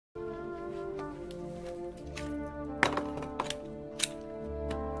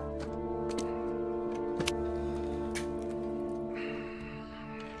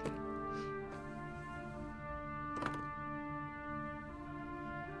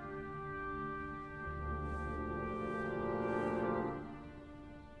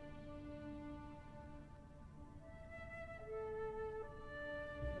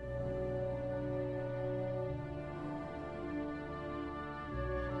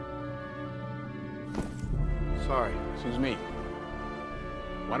sorry. This was me.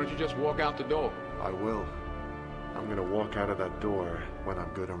 Why don't you just walk out the door? I will. I'm gonna walk out of that door when I'm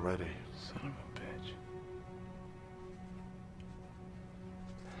good and ready. Son of a bitch.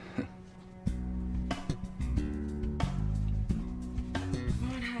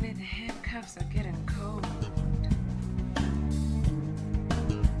 Come on, honey, the handcuffs are getting cold.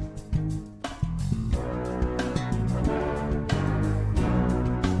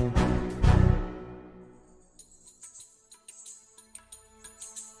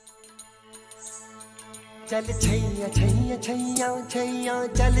 चल छैया छैया छैया छैया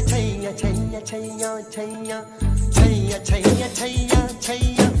चल छैया छैया छैया छैया छैया छैया छैया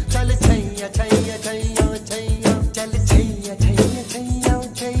छैया चल छैया छैया छैया छैया चल छैया छैया छैया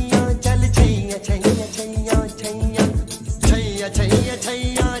छैया चल छैया छैया छैया छैया छैया छैया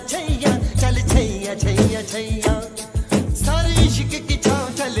छैया छैया चल छैया छैया छैया सारे इश्क की छाँव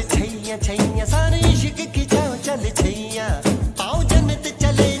चल छैया छैया सारे इश्क की छाँव चल छैया पाँव जन्नत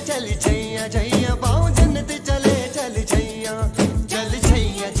चले चल छैया छैया पाँव जन्नत चले चल छैया चल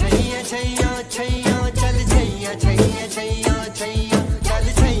छैया छैया छैया छैया चल छैया छैया छैया छैया चल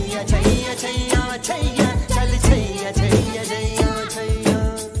छैया छैया छैया छैया चल छैया छैया छैया छैया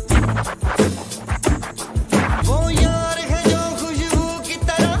वो यार है जो खुशबू की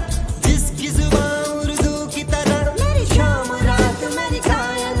तरह जिसकी जुबान उर्दू की तरह मेरी शाम रात मेरी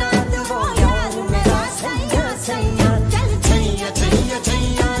कायनात वो यार मेरा सैया सैया चल छैया छैया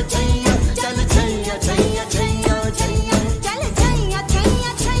छैया छैया चल छैया छैया छैया छैया चल छैया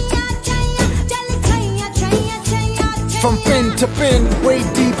छैया छैया छैया चल Chaiyya Chaiyya Chaiyya From fin to fin, way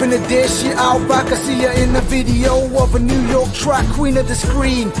deep in the dish. She out back, I see her in the video of a New York track, queen of the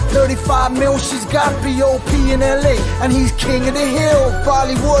screen. 35 mil, she's got B.O.P. in LA, and he's king of the hill.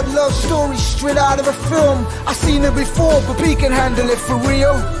 Bollywood love story, straight out of a film. I seen her before, but we can handle it for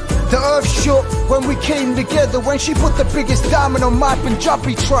real. The earth shook when we came together, when she put the biggest diamond on my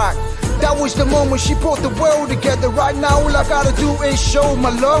Punjabi track. That was the moment she brought the world together. Right now, all I gotta do is show my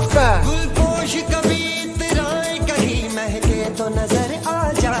love back. गुलपोश कभी इतराए कहीं महके तो नजर